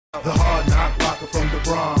The hard knock rocker from the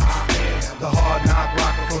Bronx. The hard knock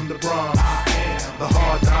rocker from the Bronx. The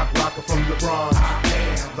hard knock rocker from the Bronx.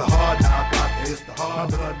 The hard knock rocker is the hard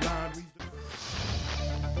bloodline.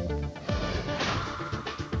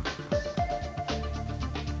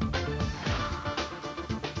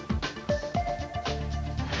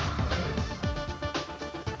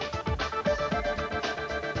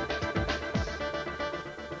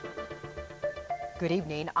 Good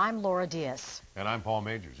evening, I'm Laura Diaz. And I'm Paul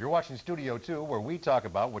Majors. You're watching Studio 2, where we talk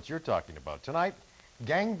about what you're talking about. Tonight,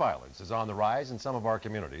 gang violence is on the rise in some of our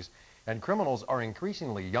communities, and criminals are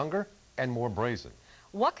increasingly younger and more brazen.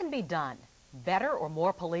 What can be done? Better or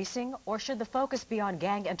more policing, or should the focus be on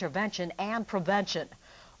gang intervention and prevention?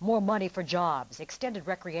 More money for jobs, extended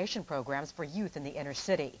recreation programs for youth in the inner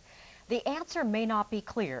city. The answer may not be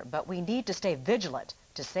clear, but we need to stay vigilant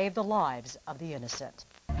to save the lives of the innocent.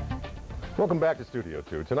 Welcome back to Studio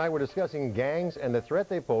 2. Tonight we're discussing gangs and the threat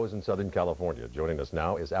they pose in Southern California. Joining us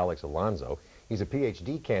now is Alex Alonso. He's a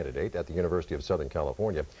PhD candidate at the University of Southern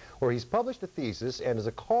California, where he's published a thesis and is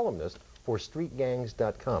a columnist for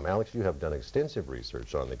streetgangs.com. Alex, you have done extensive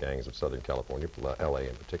research on the gangs of Southern California, LA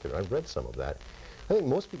in particular. I've read some of that. I think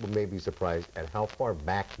most people may be surprised at how far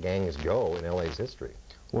back gangs go in LA's history.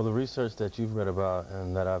 Well, the research that you've read about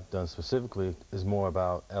and that I've done specifically is more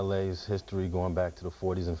about LA's history going back to the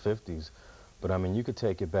 40s and 50s. But I mean, you could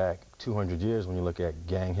take it back 200 years when you look at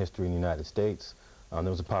gang history in the United States. There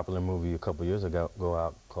was a popular movie a couple years ago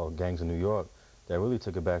out called Gangs of New York that really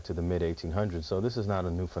took it back to the mid-1800s. So this is not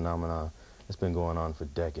a new phenomenon. It's been going on for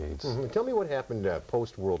decades. Tell me what happened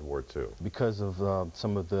post-World War II. Because of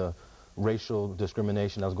some of the racial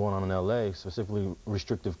discrimination that was going on in LA, specifically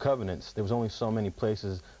restrictive covenants, there was only so many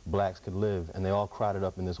places blacks could live, and they all crowded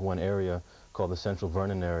up in this one area called the Central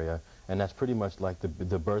Vernon area, and that's pretty much like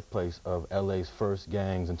the birthplace of LA's first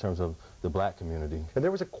gangs in terms of the black community. And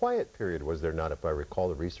there was a quiet period, was there not, if I recall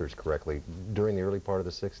the research correctly, during the early part of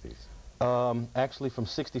the 60s? Actually, from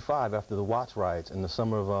 65, after the Watts riots in the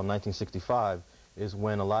summer of 1965, is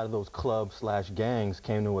when a lot of those clubs/gangs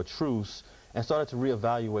came to a truce and started to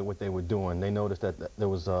reevaluate what they were doing. They noticed that there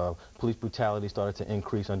was police brutality started to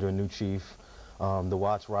increase under a new chief. The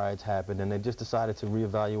Watts riots happened, and they just decided to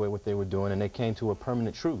reevaluate what they were doing, and they came to a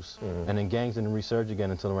permanent truce. And then gangs didn't resurge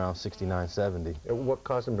again until around 69, 70. What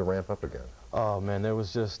caused them to ramp up again? Oh man, there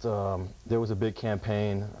was just there was a big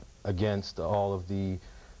campaign against all of the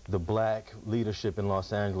black leadership in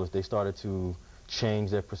Los Angeles. They started to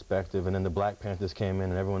change their perspective, and then the Black Panthers came in,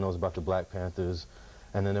 and everyone knows about the Black Panthers.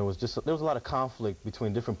 And then there was a lot of conflict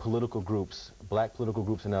between different political groups, black political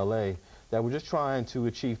groups in LA, that were just trying to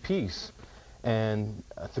achieve peace. And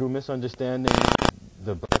through misunderstanding,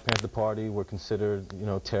 the Black Panther Party were considered,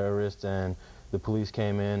 terrorists, and the police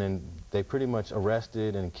came in and they pretty much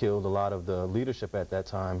arrested and killed a lot of the leadership at that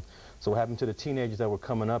time. So what happened to the teenagers that were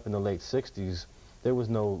coming up in the late 60s, there was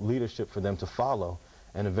no leadership for them to follow.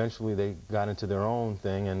 And eventually they got into their own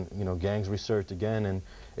thing, and gangs resurged again, and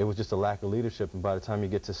it was just a lack of leadership. And by the time you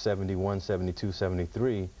get to 71, 72,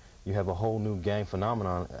 73, you have a whole new gang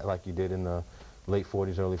phenomenon like you did in the late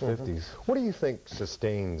 40s, early 50s. What do you think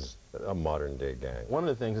sustains a modern-day gang? One of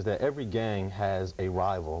the things is that every gang has a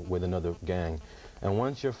rival with another gang. And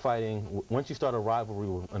once you start a rivalry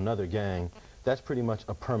with another gang, that's pretty much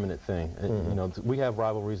a permanent thing. We have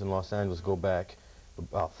rivalries in Los Angeles go back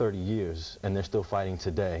about 30 years, and they're still fighting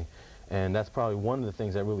today. And that's probably one of the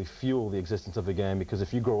things that really fuel the existence of a gang, because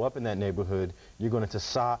if you grow up in that neighborhood, you're going to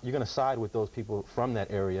side with those people from that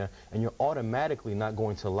area, and you're automatically not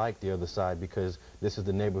going to like the other side because this is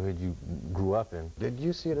the neighborhood you grew up in. Did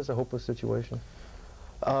you see it as a hopeless situation?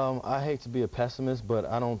 I hate to be a pessimist, but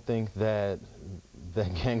I don't think that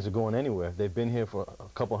gangs are going anywhere. They've been here for a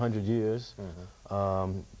couple hundred years.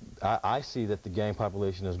 I see that the gang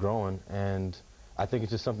population is growing, and I think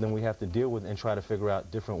it's just something we have to deal with and try to figure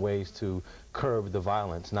out different ways to curb the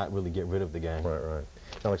violence, not really get rid of the gang. Right.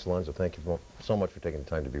 Alex Alonso, thank you so much for taking the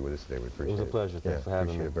time to be with us today. We appreciate it. It was a pleasure. Thanks for having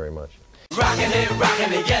me. Appreciate it very much. Rockin'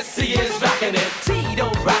 it, yes, he is rockin' it.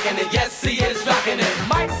 Tito rockin' it, yes, he is rockin' it.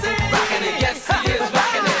 Mike say rockin' it, yes, he is rockin' it.